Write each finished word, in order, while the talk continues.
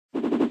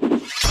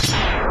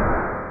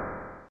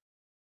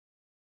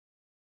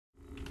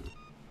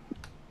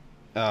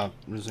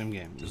Resume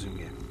game. Resume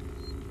game.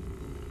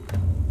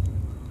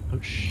 Oh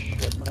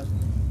shit, man.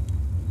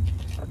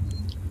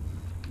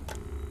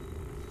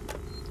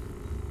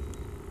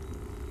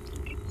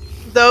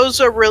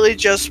 Those are really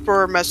just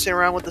for messing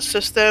around with the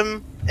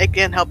system. It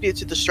can help you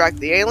to distract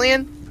the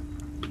alien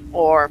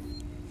or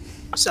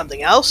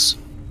something else.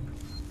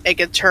 It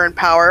can turn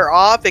power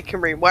off. It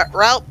can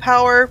reroute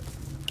power.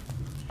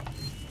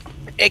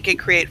 It can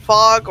create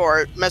fog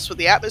or mess with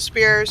the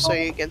atmosphere so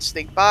you can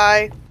sneak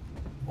by.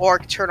 Or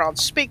turn on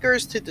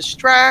speakers to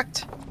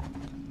distract.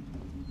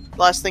 The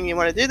last thing you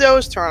want to do though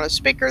is turn on a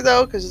speaker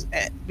though,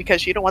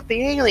 because you don't want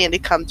the alien to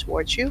come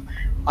towards you.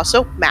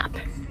 Also, map.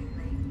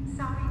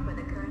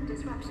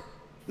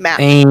 Map.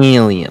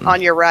 Alien.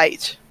 On your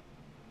right.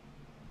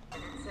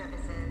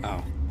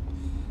 Oh.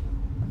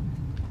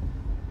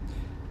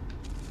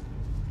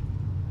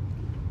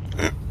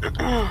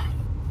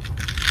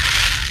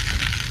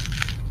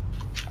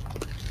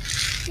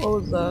 What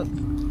was that?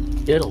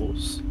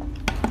 Skittles.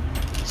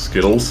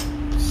 Skittles.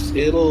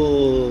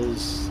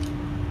 Skittles.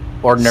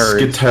 Or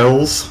nerds.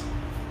 Skittles.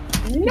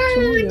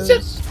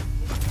 Nerds.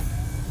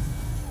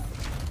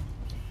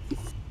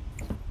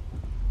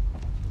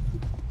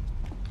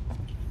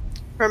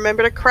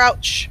 Remember to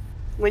crouch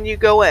when you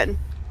go in.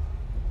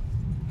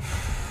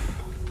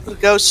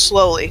 Go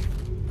slowly.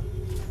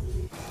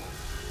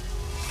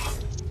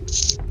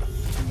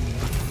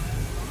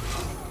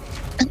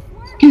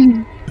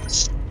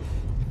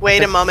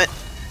 Wait a moment.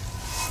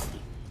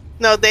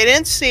 No, they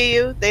didn't see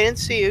you. They didn't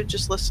see you.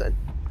 Just listen.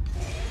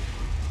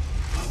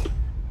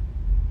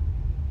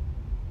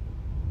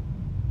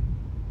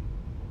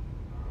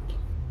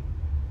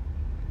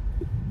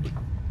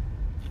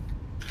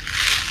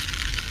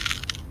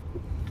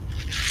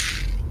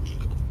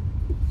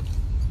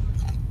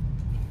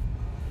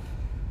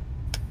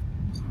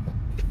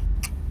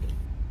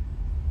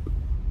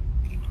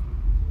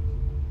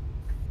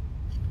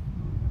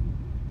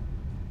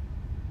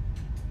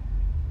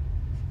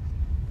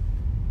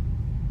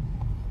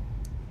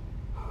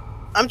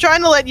 I'm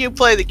trying to let you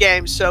play the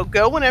game, so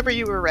go whenever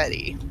you were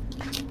ready.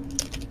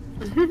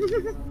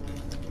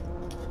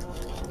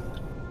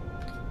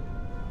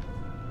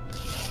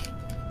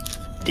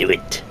 Do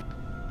it.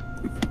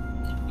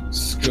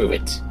 Screw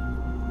it.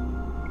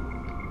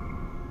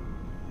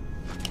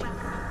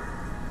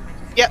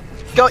 Yep.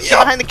 Go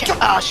behind the camera.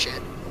 Oh,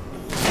 shit.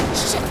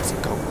 Shit.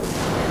 Go.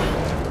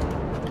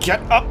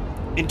 Get up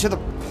into the...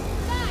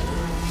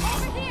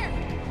 Over here!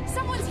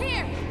 Someone's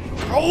here!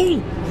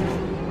 Oh!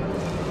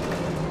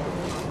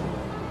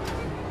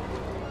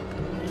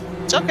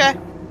 It's okay.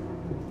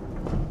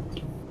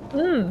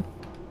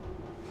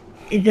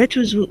 That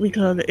was what we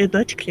call a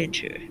butt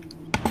clencher.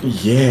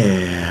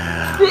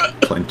 Yeah.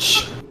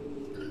 Clench.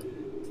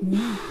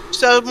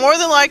 So more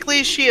than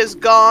likely she is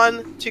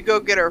gone to go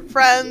get her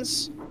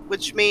friends,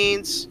 which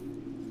means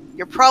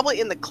you're probably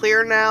in the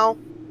clear now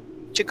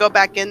to go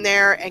back in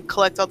there and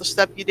collect all the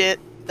stuff you did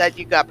that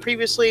you got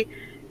previously,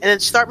 and then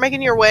start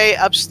making your way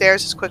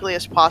upstairs as quickly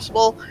as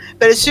possible.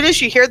 But as soon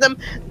as you hear them,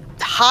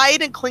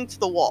 hide and cling to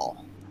the wall.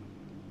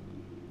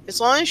 As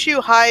long as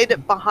you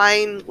hide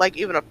behind, like,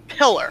 even a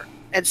pillar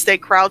and stay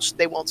crouched,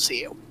 they won't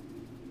see you.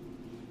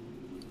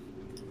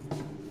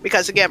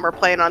 Because, again, we're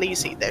playing on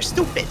easy. They're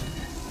stupid.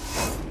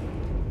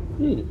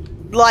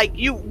 Like,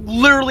 you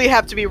literally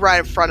have to be right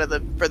in front of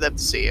them for them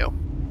to see you.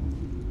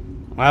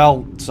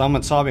 Well,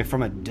 someone saw me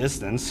from a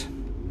distance.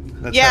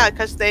 That's Yeah,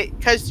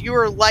 because you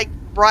were, like,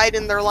 right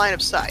in their line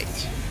of sight.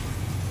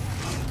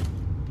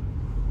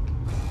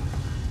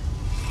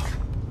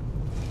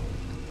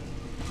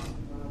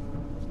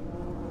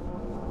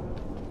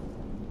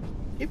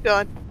 Keep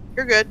going.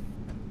 You're good.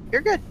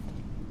 You're good.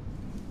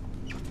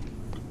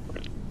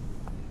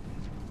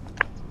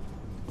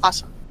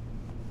 Awesome.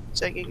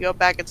 So you can go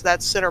back into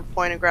that center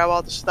point and grab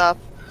all the stuff.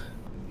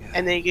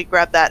 And then you can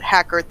grab that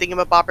hacker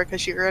thingamabobber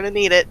because you're going to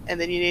need it. And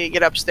then you need to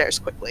get upstairs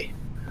quickly.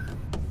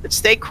 But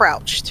stay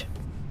crouched.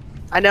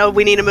 I know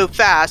we need to move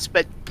fast,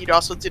 but you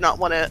also do not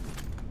want to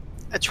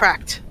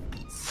attract.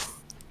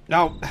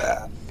 No.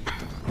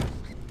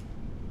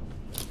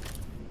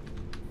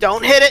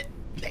 Don't hit it.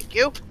 Thank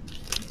you.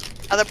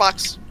 Other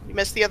box. You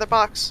missed the other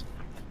box.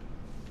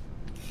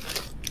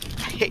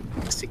 I hate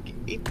this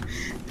game.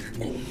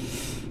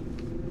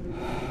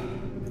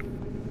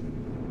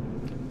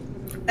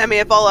 I mean,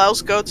 if all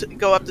else, go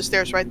up the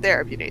stairs right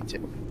there if you need to.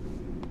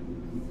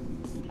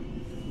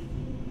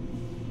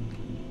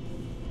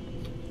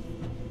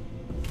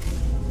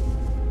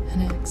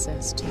 An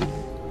access to it.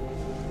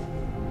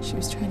 She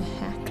was trying to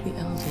hack the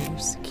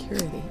elevator's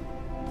security.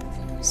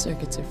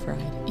 Circuits are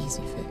fried.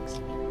 Easy fix.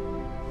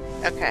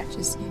 Okay.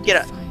 Just need Get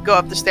to up. find Go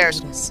up where the stairs.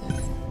 data set.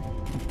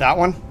 That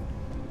one?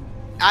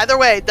 Either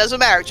way, it doesn't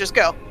matter. Just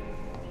go.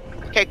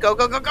 Okay, go,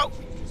 go, go, go.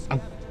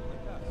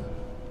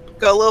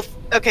 Go a little.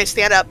 Okay,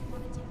 stand up.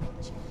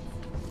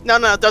 No,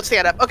 no, don't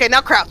stand up. Okay,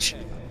 now crouch.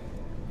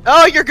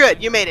 Oh, you're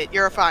good. You made it.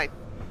 You're fine.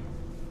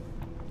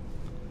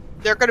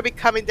 They're going to be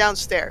coming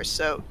downstairs,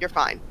 so you're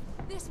fine.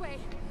 This way.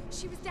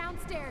 She was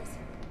downstairs.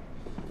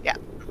 Yeah.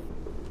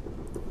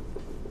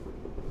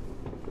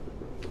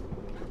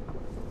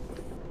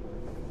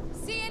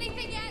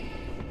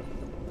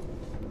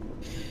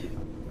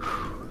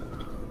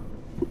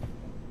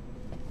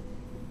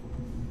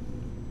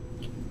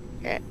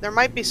 Okay, there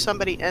might be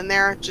somebody in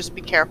there. Just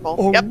be careful.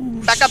 Oh, Yep.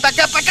 Back up, back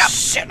up, back up!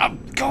 Shit, I'm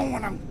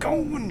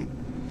going.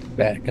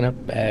 Backing up,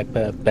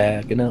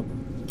 backing up.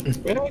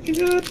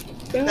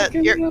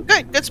 You're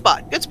good. Good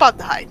spot. Good spot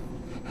to hide.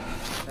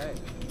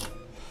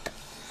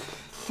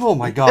 Oh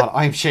my god,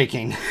 I'm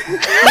shaking.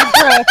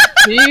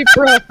 Deep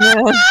breath,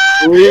 man.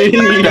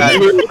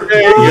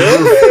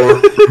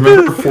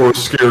 Remember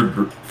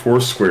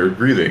four squared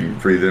breathing.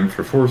 Breathe in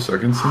for 4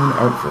 seconds and then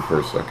out for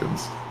 4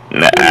 seconds.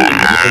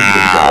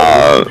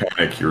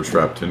 Panic you're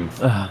trapped in.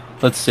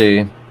 Let's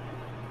see.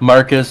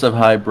 Marcus of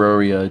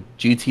Hybroria.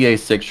 GTA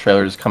 6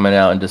 trailer is coming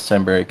out in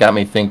December. It got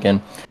me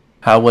thinking,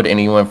 how would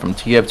anyone from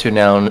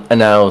TF2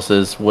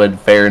 analysis would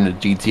fare in the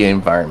GTA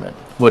environment?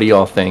 What do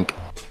y'all think?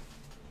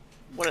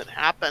 Wouldn't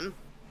happen.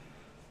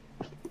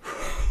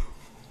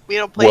 We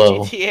don't play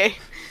Whoa. GTA.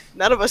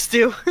 None of us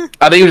do.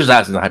 I think he was just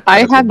asking the I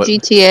hypothetical, have but-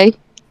 GTA.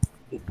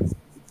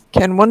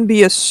 Can one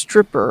be a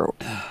stripper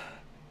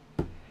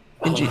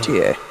in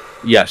GTA?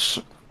 Yes.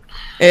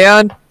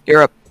 And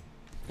you're up.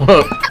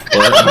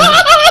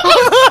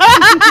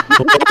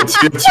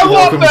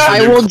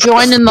 I will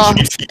join in the.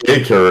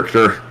 GTA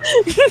character.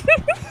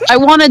 I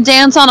want to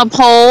dance on a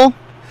pole.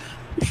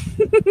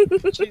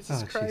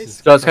 Jesus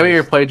Christ. Does have you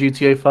ever played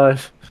GTA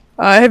 5?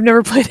 I have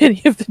never played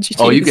any of the GTA.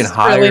 Oh, you can It's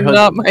hire really her-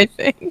 not my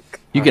thing.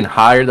 You can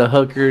hire the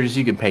hookers.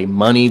 You can pay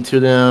money to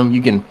them.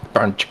 You can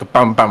bum chicka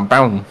bum bum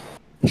bum.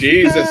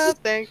 Jesus.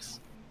 Thanks.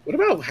 What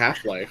about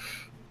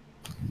Half-Life?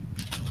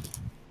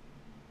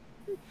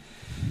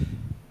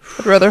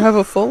 I'd rather have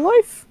a full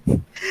life.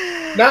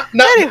 Not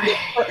Anyway.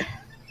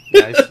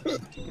 Guys,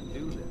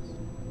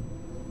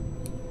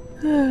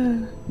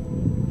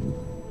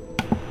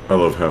 I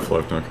love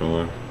Half-Life, not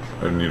gonna lie.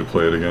 I need to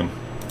play it again.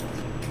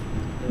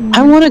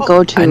 I want to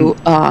go to.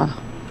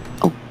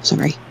 Oh,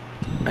 sorry.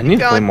 I need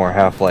to play God. more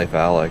Half-Life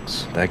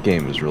Alyx. That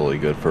game is really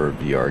good for a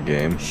VR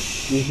game.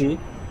 Mm-hmm.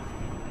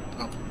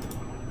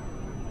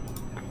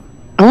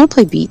 I want to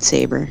play Beat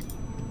Saber.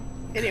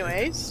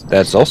 Anyways,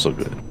 That's also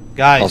good.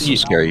 guys, Also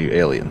scary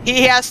alien.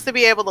 he has to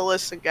be able to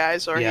listen,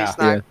 guys, or Yeah. he's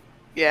not.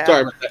 Yeah.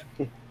 Sorry about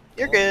that.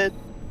 You're good.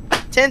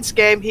 Tense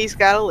game. He's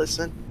got to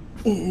listen.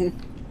 is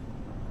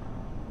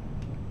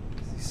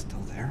he still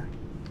there?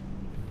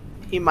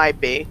 He might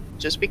be.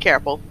 Just be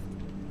careful.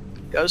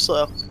 Go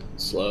slow.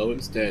 Slow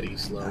and steady,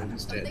 slow and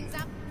steady.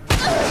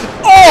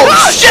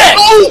 Oh shit!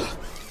 Oh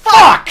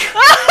fuck!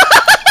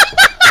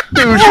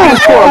 Dude, you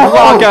just pour a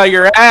rock out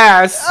your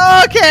ass.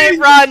 Okay,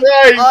 run.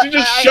 Christ, he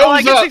just all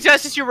I shows can up.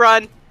 suggest is you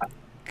run.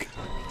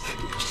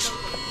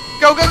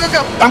 Go, go, go,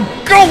 go. I'm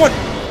going!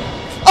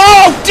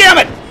 Oh damn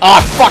it!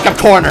 Oh fuck! I'm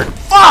cornered.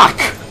 Fuck!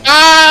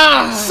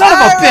 Ah! Son of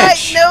a Alright,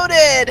 bitch!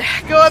 noted.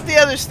 Go up the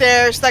other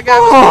stairs. That guy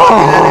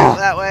was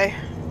that way.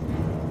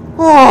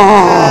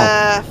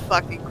 Oh.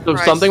 Fucking So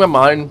Christ. something in my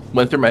mind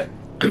went through my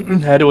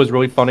head. It was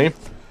really funny.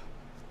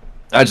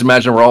 I just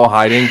imagine we're all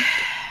hiding,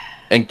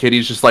 and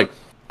Kitty's just like,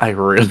 "I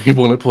really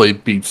want to play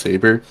Beat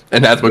Saber,"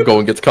 and that's when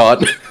Golden gets caught.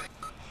 God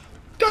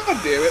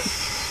damn it.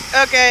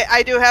 Okay,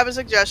 I do have a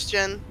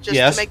suggestion, just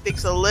Yes? to make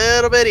things a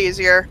little bit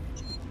easier.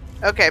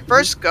 Okay,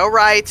 first go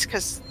right,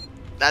 because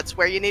that's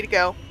where you need to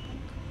go.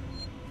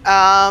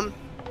 After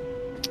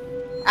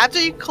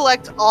you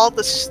collect all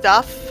the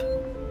stuff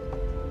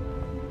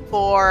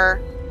for,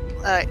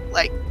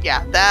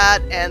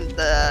 that, and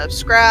the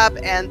scrap,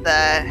 and the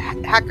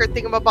hacker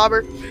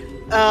thingamabobber,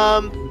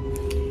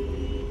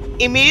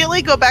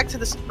 immediately go back to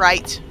the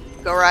right.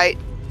 Go right.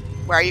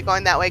 Where are you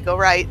going that way? Go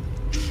right.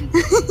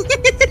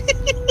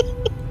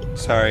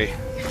 Sorry.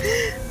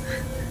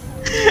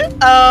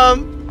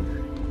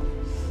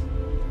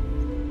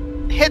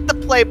 Hit the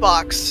play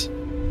box.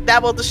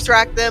 That will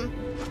distract them.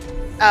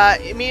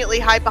 Immediately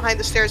hide behind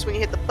the stairs when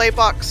you hit the play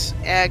box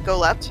and go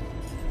left.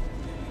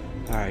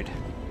 All right.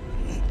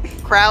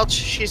 Crouch.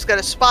 She's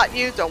gonna spot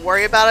you. Don't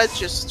worry about it.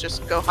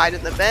 Just go hide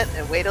in the vent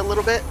and wait a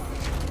little bit.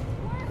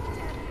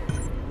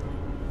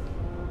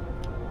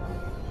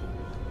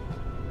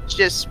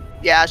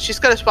 She's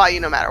gonna spot you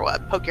no matter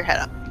what. Poke your head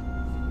up.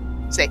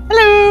 Say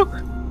hello.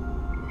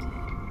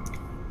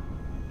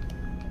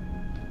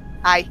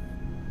 Hi.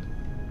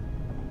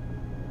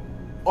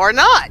 Or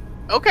not.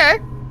 Okay.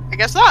 I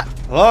guess not.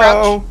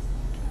 Hello.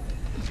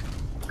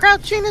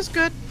 Crouching is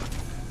good.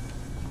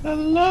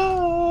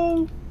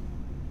 Hello.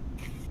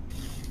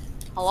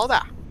 Hello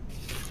there.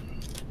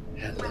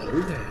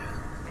 Hello there.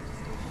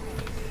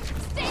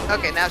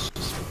 Okay, now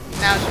she's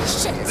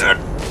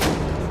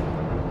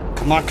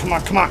Come on, come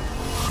on, come on.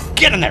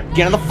 Get in there.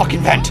 Get in the fucking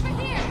vent.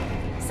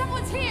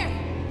 Someone's here!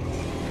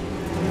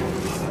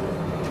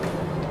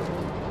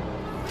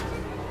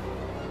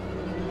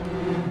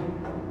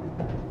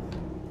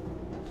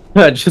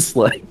 Just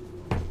like,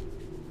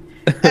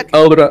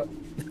 oh, but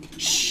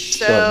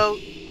So,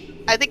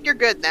 I think you're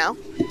good now.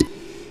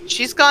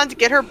 She's gone to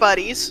get her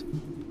buddies.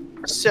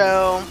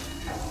 So,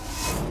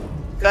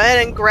 go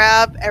ahead and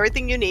grab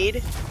everything you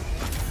need.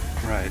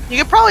 Right. You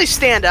can probably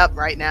stand up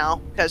right now,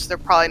 because they're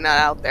probably not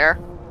out there.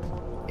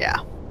 Yeah.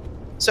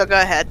 So go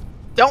ahead.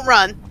 Don't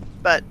run,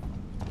 but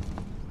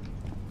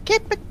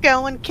keep it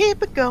going,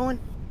 keep it going.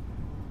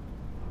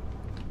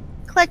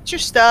 collect your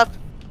stuff,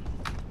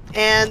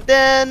 and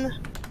then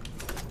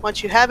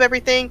once you have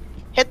everything,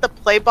 hit the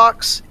play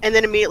box, and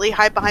then immediately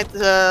hide behind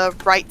the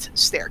right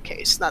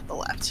staircase, not the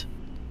left.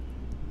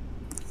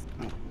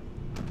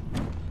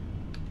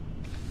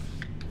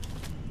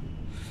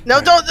 No,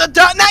 don't,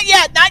 not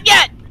yet, not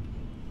yet!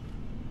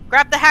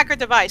 Grab the hacker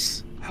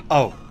device.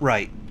 Oh,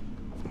 right.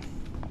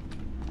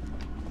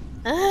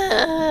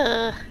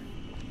 I'm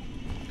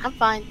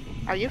fine.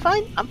 Are you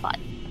fine? I'm fine.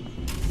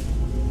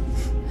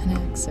 An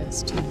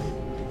access to it.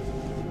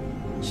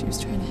 She was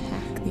trying to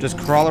hack the Just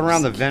elevator crawl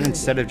around the vent security.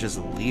 instead of just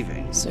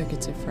leaving.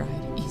 Circuits are fried.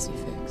 Easy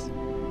fix.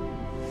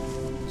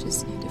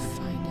 Just need to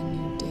find a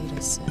new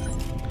data set.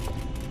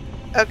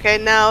 Okay,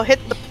 now hit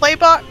the play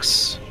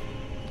box.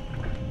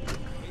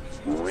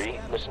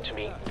 Listen to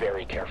me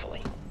very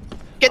carefully.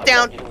 Get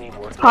down.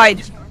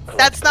 Hide.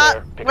 That's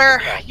not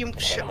where you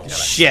should.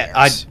 Shit,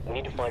 We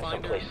need to find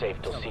someplace safe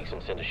till Seeks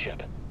and send a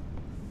ship.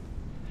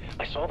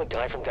 I saw the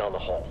guy from down the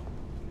hall.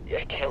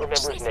 I can't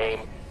remember his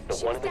name. The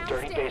one in the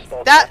dirty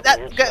baseball cap,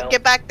 weird smell.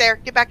 Get back there.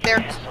 Get back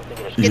there. Something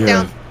in his Get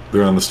down.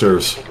 They're on the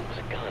stairs. I think it was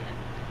a gun.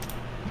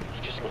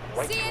 He just looked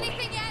right through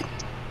me.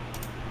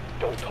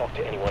 Don't talk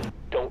to anyone.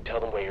 Don't tell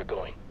them where you're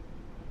going.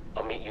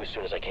 I'll meet you as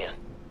soon as I can.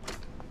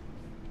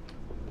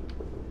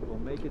 We'll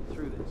make it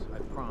through this, I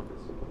promise.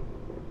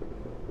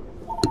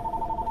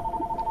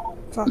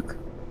 Fuck.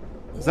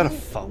 Is that a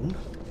phone?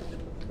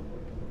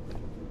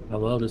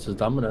 Hello, this is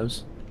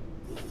Domino's.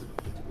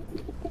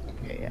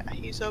 Okay, yeah,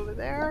 he's over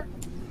there.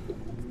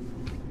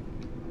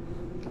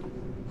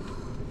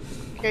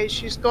 Okay,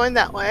 she's going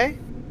that way.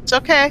 It's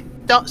okay.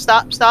 Don't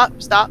stop.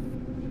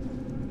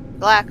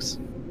 Relax.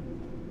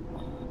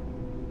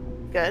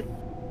 Good.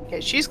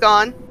 Okay, she's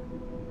gone.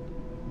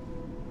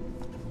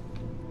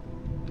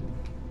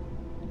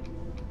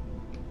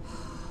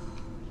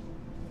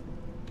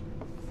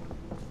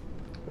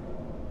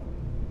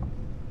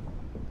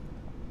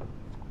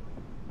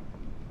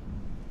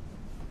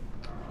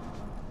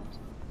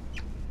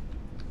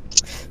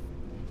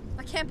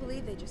 I can't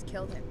believe they just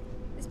killed him.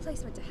 This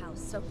place went to hell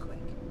so quick.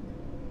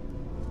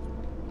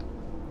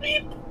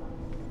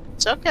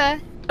 It's okay.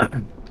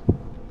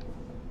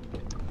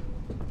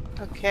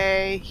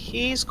 Okay,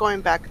 he's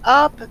going back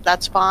up.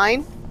 That's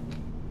fine.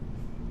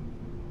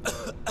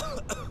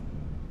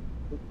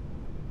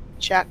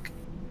 Check.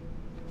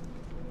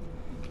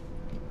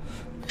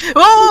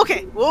 Whoa,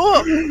 okay.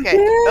 Whoa,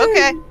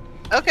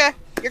 okay.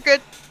 You're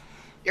good.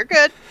 You're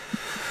good.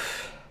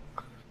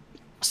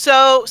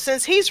 So,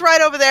 since he's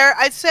right over there,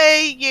 I'd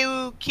say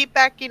you keep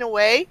backing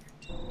away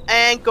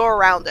and go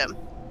around him.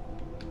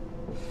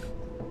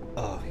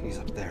 Oh, he's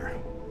up there.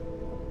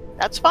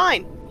 That's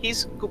fine.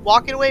 He's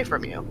walking away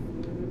from you.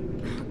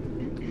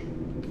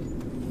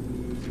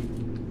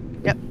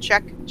 Yep,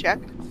 check.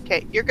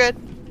 Okay, you're good.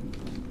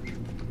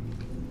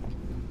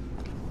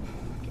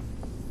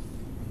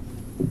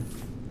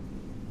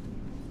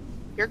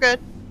 You're good.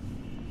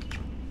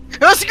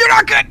 Oh, you're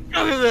not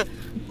good!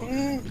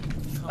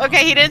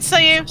 Okay, he didn't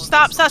say you.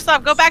 Stop.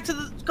 Go back to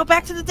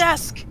the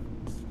desk.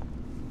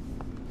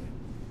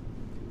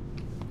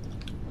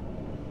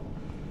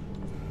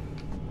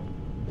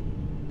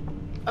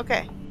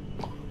 Okay.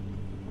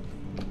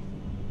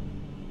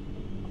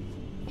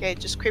 Okay,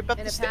 just creep up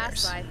In the a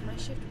stairs. past life, my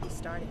shift would be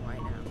starting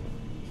right now.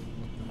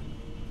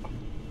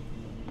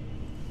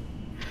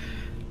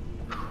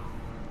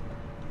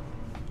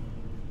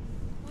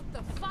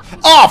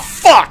 Oh,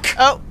 fuck!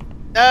 Oh,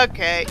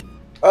 okay.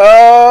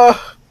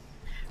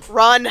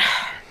 Run.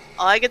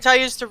 All I can tell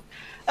you is to...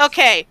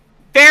 Okay,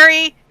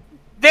 very,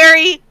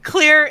 very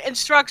clear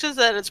instructions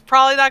that it's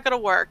probably not going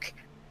to work.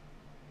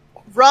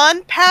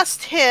 Run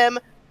past him,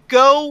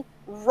 go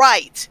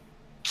right.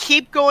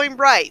 Keep going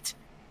right.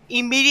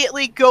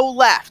 Immediately go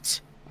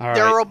left. All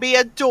There right. will be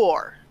a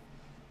door.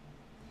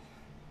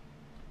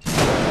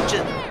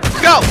 Just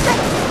go!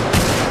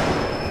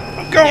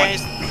 I'm going!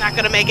 Yeah, he's not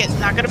going to make it.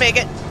 Not going to make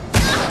it.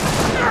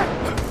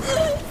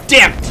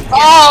 Damn it!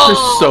 Oh!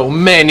 There's so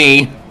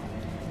many.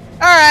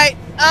 Alright,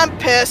 I'm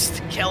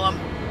pissed. Kill him.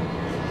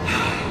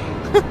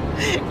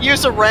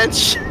 Use a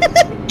wrench.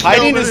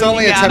 Hiding is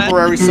only a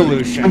temporary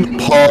solution.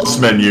 The pause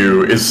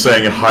menu is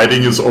saying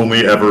hiding is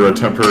only ever a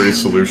temporary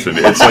solution.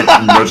 It's like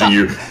nudging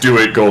you. Do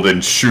it,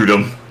 Golden. Shoot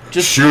him.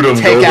 Just shoot him,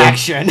 take Golden.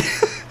 action.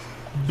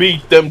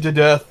 Beat them to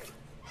death.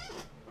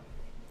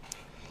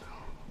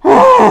 The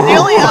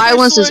only other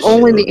Violence is solution-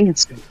 only the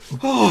answer.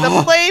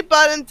 The play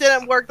button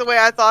didn't work the way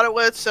I thought it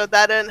would, so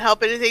that didn't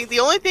help anything.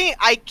 The only thing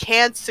I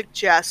can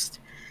suggest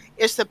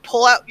is to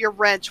pull out your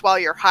wrench while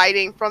you're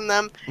hiding from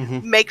them,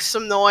 make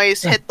some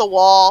noise, hit the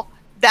wall.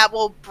 That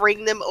will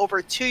bring them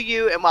over to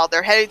you, and while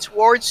they're heading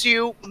towards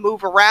you,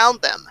 move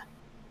around them.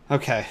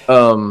 Okay.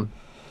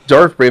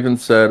 Darth Raven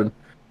said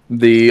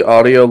the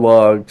audio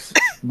logs,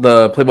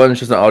 the play button is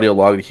just an audio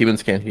log, the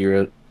humans can't hear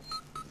it.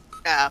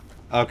 Yeah.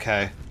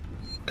 Okay.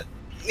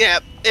 Yeah,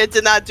 it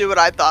did not do what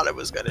I thought it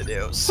was going to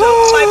do, so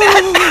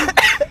my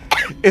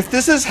bad. If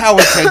this is how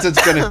intense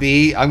it's gonna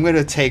be, I'm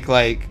gonna take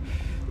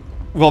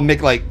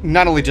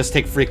not only just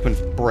take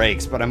frequent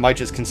breaks, but I might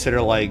just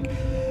consider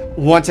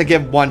once I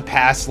get one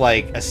past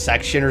like a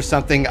section or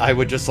something, I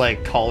would just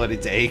like call it a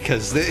day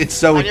because it's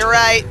so. On your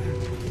right.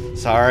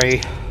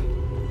 Sorry.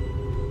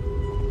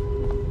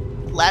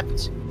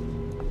 Left.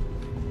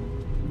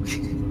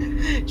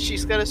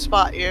 She's gonna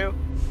spot you.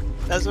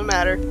 Doesn't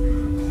matter.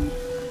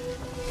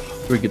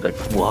 We get that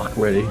block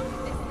ready.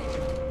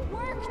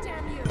 Work,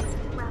 damn you!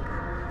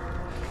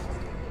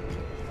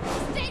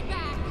 Stay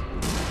back!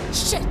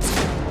 Shit!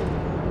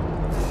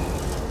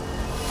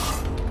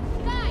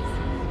 Guys,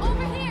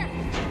 over here!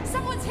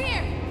 Someone's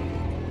here!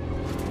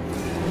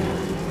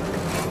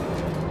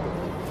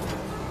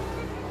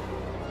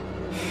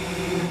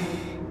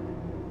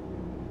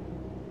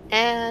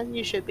 And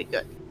you should be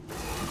good.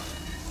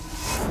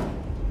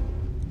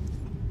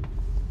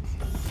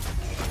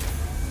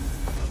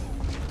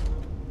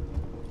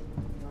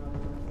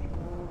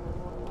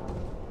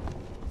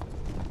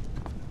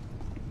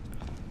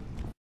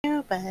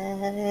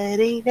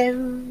 Nobody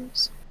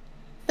knows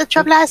the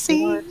trouble I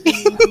see.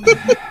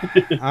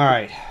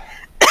 Alright.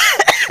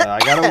 So I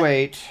gotta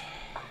wait.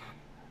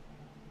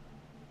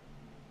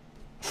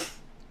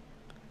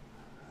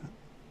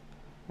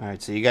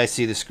 Alright, so you guys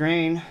see the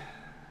screen?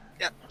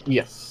 Yep.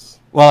 Yes.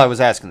 Well, I was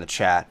asking the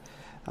chat.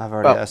 I've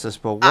already asked this,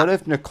 but what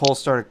if Nicole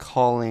started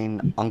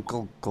calling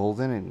Uncle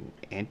Golden an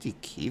Auntie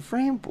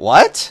Keyframe?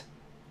 What?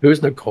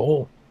 Who's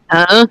Nicole?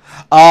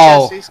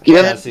 Oh, Jesse's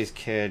kid. Jesse's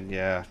kid,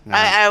 yeah. No.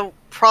 I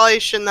probably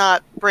should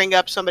not bring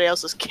up somebody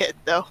else's kid,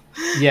 though.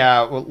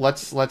 Yeah, well,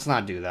 let's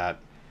not do that.